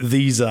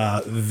 these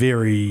are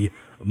very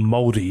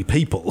Māori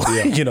people.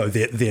 Yeah.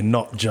 They're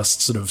not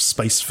just sort of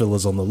space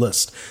fillers on the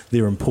list.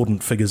 They're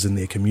important figures in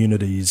their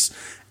communities,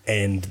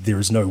 and there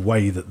is no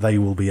way that they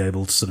will be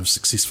able to sort of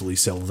successfully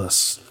sell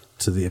this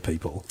to their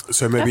people.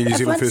 So maybe New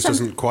Zealand First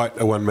isn't quite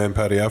a one-man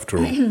party after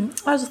all.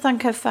 I just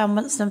think if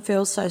Winston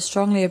feels so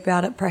strongly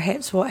about it,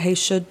 perhaps what he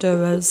should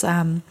do is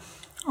on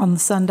the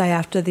Sunday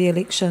after the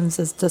elections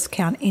is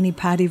discount any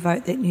party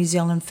vote that New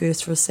Zealand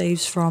First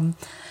receives from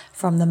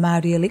the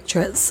Māori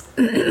electorates.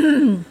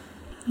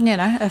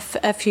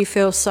 If you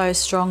feel so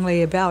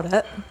strongly about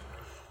it,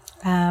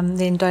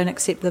 then don't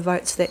accept the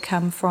votes that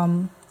come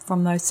from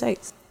those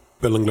seats.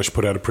 Bill English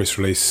put out a press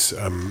release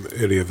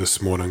earlier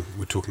this morning.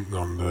 We're talking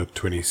on the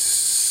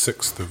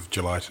 26th of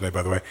July today,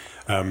 by the way,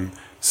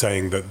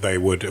 saying that they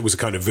would. It was a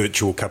kind of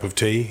virtual cup of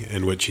tea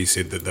in which he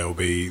said that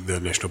the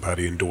National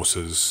Party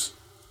endorses,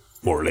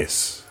 more or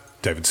less,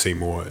 David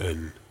Seymour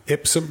in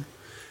Epsom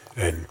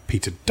and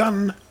Peter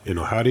Dunn in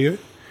Ohio.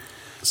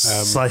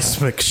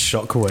 Seismic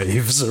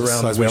shockwaves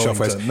around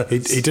Wellington.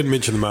 He didn't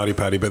mention the Māori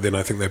Party, but then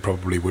I think they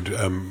probably would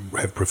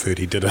have preferred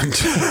he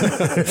didn't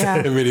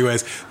in many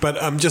ways.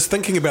 But I'm just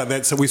thinking about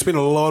that. So we spent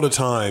a lot of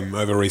time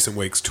over recent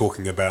weeks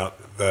talking about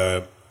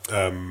the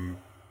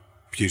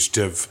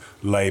fugitive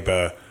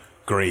Labour,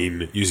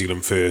 Green, New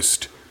Zealand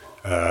First,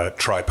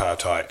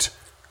 tripartite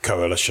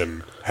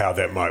coalition, how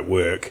that might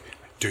work.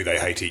 Do they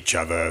hate each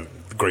other?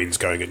 Greens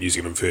going at New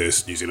Zealand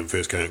First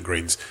going at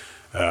Greens.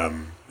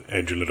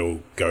 Andrew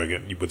Little going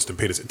at Winston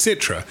Peters,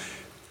 etc.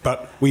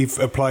 But we've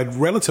applied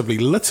relatively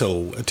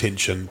little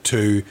attention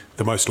to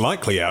the most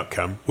likely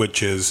outcome,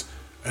 which is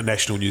a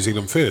national New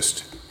Zealand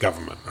First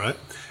government, right?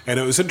 And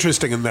it was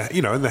interesting in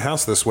the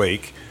House this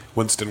week,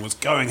 Winston was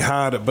going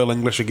hard at Bill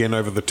English again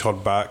over the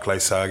Todd Barclay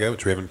saga,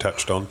 which we haven't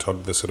touched on.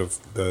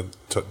 The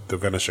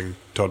vanishing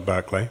Todd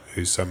Barclay,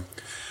 who's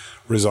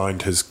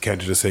resigned his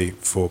candidacy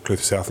for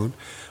Clutha Southland.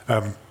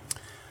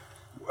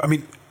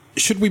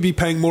 Should we be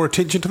paying more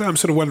attention to that? I'm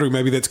sort of wondering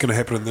maybe that's going to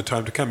happen in the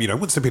time to come.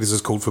 Winston Peters has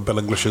called for Bill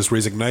English's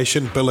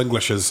resignation. Bill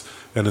English is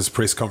in his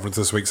press conference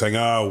this week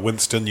saying,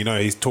 Winston,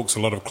 he talks a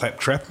lot of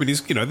claptrap.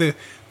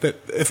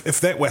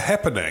 If that were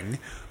happening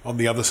on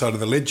the other side of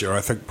the ledger, I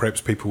think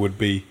perhaps people would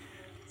be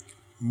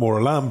more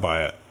alarmed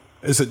by it.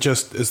 Is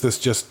this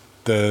just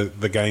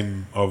the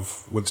game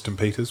of Winston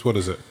Peters? What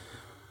is it?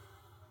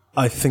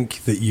 I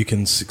think that you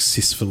can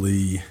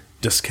successfully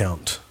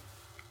discount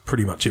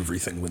pretty much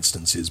everything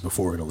Winston says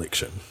before an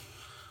election.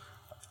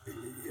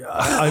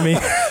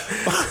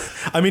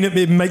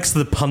 It makes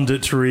the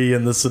punditry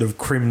and the sort of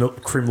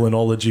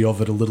Kremlinology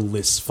of it a little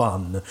less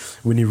fun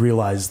when you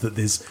realise that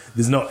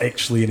there's not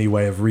actually any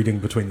way of reading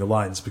between the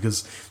lines,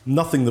 because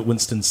nothing that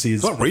Winston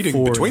says. It's not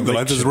reading between the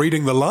lines; it's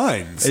reading the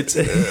lines.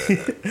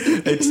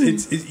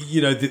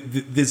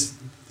 There's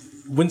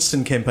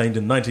Winston campaigned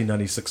in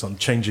 1996 on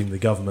changing the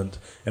government,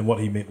 and what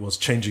he meant was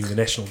changing the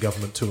national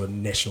government to a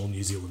national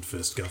New Zealand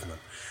First government.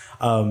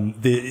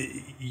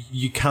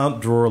 You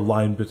can't draw a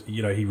line, but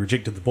he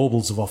rejected the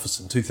baubles of office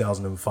in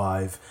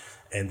 2005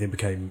 and then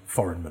became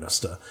foreign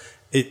minister.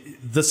 You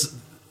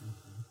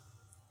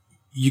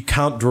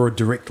can't draw a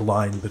direct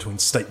line between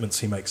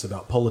statements he makes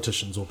about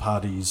politicians or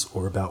parties,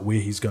 or about where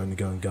he's going to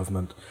go in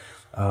government,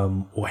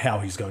 or how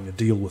he's going to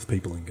deal with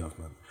people in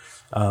government.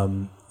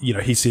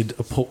 He said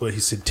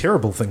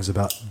terrible things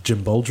about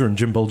Jim Bolger, and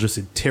Jim Bolger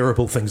said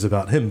terrible things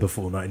about him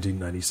before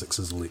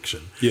 1996's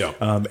election. Yeah,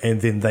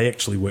 and then they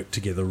actually worked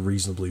together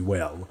reasonably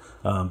well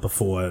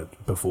before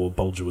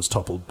Bolger was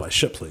toppled by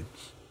Shipley,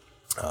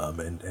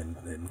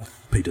 and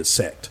Peters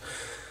sacked.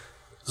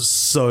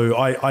 So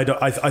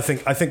I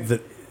think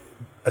that,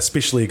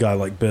 especially a guy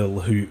like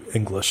Bill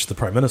English, the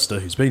Prime Minister,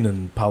 who's been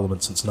in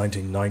Parliament since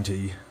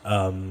 1990,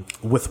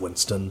 with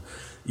Winston.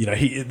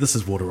 This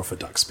is water off a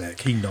duck's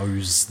back. He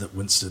knows that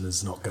Winston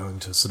is not going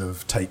to sort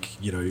of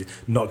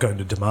not going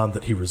to demand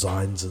that he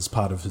resigns as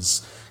part of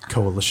his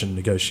coalition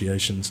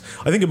negotiations.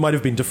 I think it might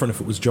have been different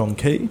if it was John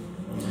Key.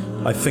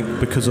 I think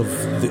because of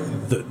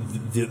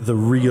the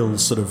real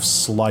sort of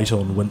slight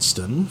on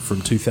Winston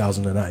from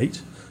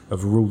 2008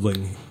 of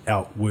ruling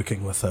out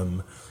working with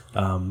him,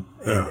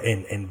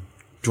 and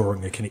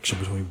drawing a connection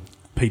between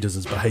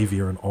Peters'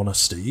 behaviour and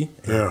honesty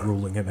and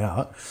ruling him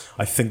out,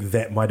 I think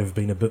that might have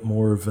been a bit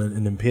more of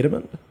an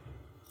impediment.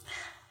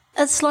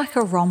 It's like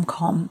a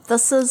rom-com.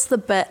 This is the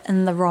bit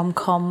in the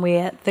rom-com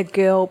where the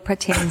girl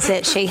pretends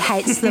that she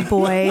hates the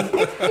boy,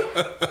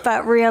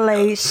 but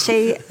really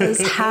she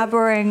is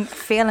harbouring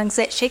feelings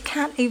that she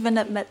can't even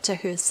admit to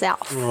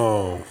herself.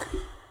 Oh,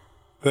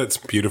 that's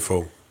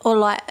beautiful. Or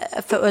like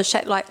if it was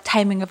like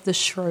Taming of the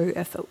Shrew,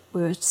 if it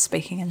were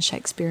speaking in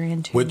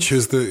Shakespearean terms. Which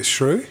is the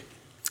shrew?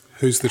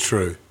 Who's the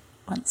shrew?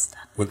 Winston.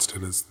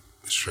 Winston is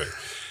the shrew.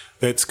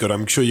 That's good.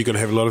 I'm sure you're going to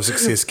have a lot of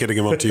success getting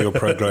him onto your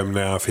program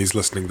now if he's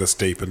listening this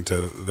deep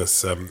into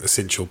this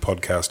essential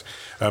podcast.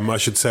 I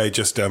should say,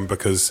 just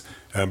because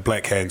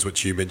Black Hands,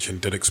 which you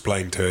mentioned, did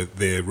explain to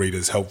their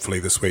readers helpfully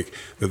this week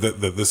that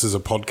this is a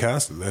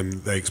podcast, and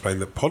they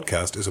explained that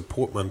podcast is a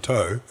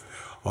portmanteau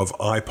of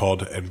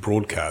iPod and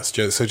broadcast.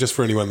 So just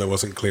for anyone that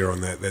wasn't clear on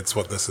that, that's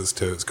what this is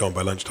too. It's gone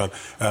by lunchtime.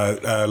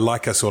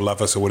 Like us or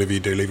love us or whatever you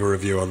do, leave a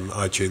review on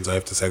iTunes. I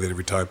have to say that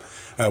every time.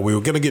 We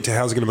were going to get to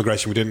housing and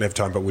immigration. We didn't have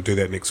time, but we'll do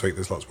that next week.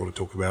 There's lots more to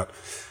talk about.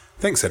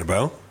 Thanks,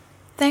 Annabelle.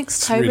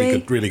 Thanks,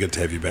 Toby. Really good to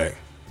have you back. It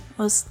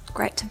was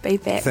great to be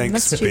back. Thanks,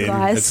 Missed Ben. you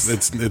guys.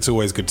 It's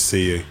always good to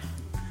see you.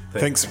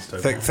 Thanks,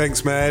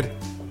 Mad.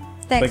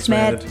 Thanks,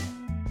 Mad.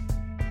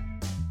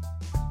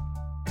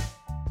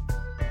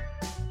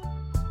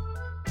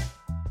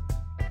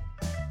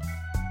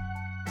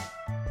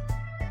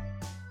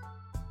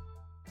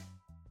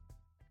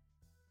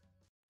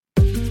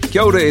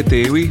 Kia ora e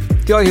te iwi,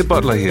 Te Aihe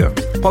Butler here,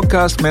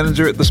 podcast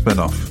manager at The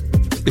Spinoff.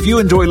 If you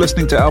enjoy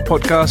listening to our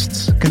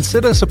podcasts,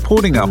 consider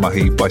supporting our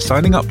mahi by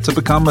signing up to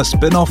become a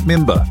Spinoff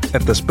member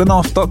at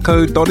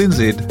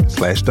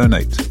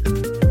thespinoff.co.nz/donate.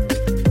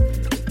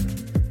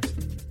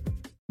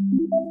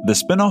 The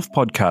Spinoff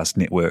Podcast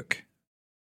Network.